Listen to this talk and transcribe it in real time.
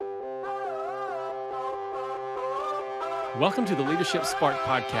Welcome to the Leadership Spark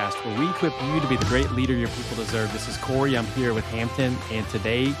podcast, where we equip you to be the great leader your people deserve. This is Corey. I'm here with Hampton, and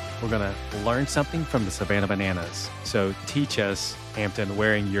today we're going to learn something from the Savannah Bananas. So teach us, Hampton,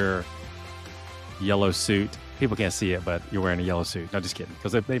 wearing your yellow suit. People can't see it, but you're wearing a yellow suit. No, just kidding,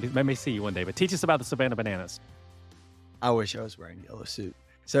 because they may see you one day. But teach us about the Savannah Bananas. I wish I was wearing a yellow suit.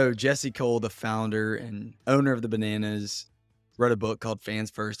 So Jesse Cole, the founder and owner of the Bananas, wrote a book called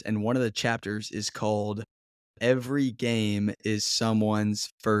Fans First, and one of the chapters is called Every Game is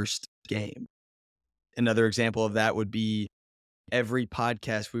Someone's First Game. Another example of that would be every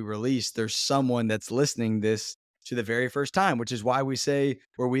podcast we release, there's someone that's listening this to the very first time, which is why we say,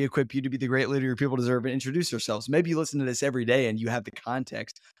 where we equip you to be the great leader your people deserve, and introduce yourselves. Maybe you listen to this every day and you have the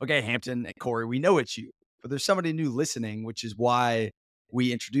context. Okay, Hampton and Corey, we know it's you, but there's somebody new listening, which is why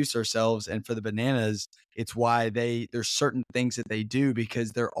we introduce ourselves. And for the Bananas, it's why there's certain things that they do,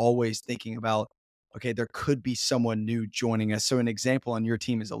 because they're always thinking about, okay, there could be someone new joining us. So an example on your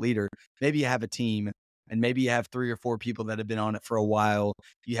team as a leader, maybe you have a team and maybe you have 3 or 4 people that have been on it for a while.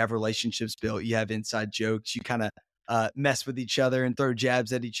 You have relationships built, you have inside jokes, you kind of mess with each other and throw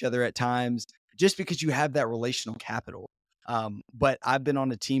jabs at each other at times, just because you have that relational capital. But I've been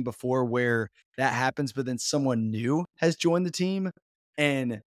on a team before where that happens, but then someone new has joined the team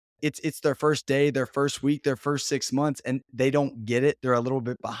and it's their first day, their first week, their first 6 months, and they don't get it. They're a little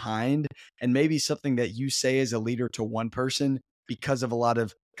bit behind. And maybe something that you say as a leader to one person, because of a lot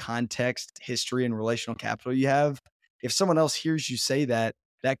of context, history, and relational capital you have, if someone else hears you say that,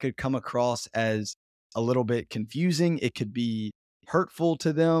 that could come across as a little bit confusing. It could be hurtful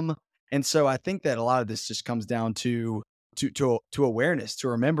to them. And so I think that a lot of this just comes down to awareness, to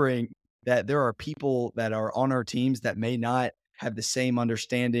remembering that there are people that are on our teams that may not have the same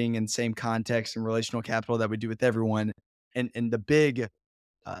understanding and same context and relational capital that we do with everyone. And the big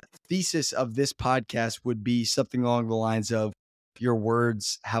thesis of this podcast would be something along the lines of, your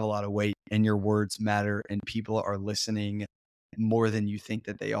words have a lot of weight and your words matter, and people are listening more than you think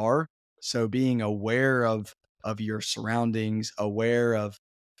that they are. So being aware of your surroundings, aware of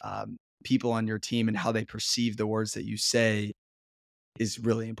people on your team and how they perceive the words that you say is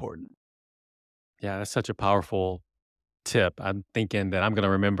really important. Yeah, that's such a powerful tip. I'm thinking that I'm going to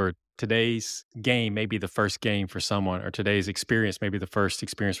remember today's game may be the first game for someone, or today's experience may be the first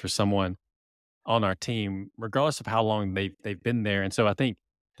experience for someone on our team, regardless of how long they've been there. And so I think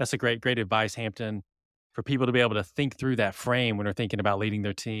that's a great advice, Hampton, for people to be able to think through that frame when they're thinking about leading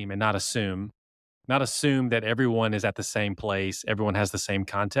their team, and not assume that everyone is at the same place, everyone has the same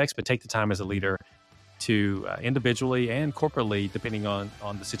context, but take the time as a leader to individually and corporately, depending on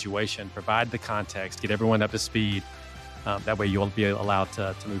the situation, provide the context, get everyone up to speed. That way you'll be allowed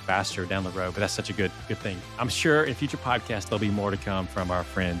to move faster down the road. But that's such a good thing. I'm sure in future podcasts, there'll be more to come from our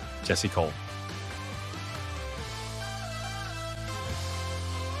friend, Jesse Cole.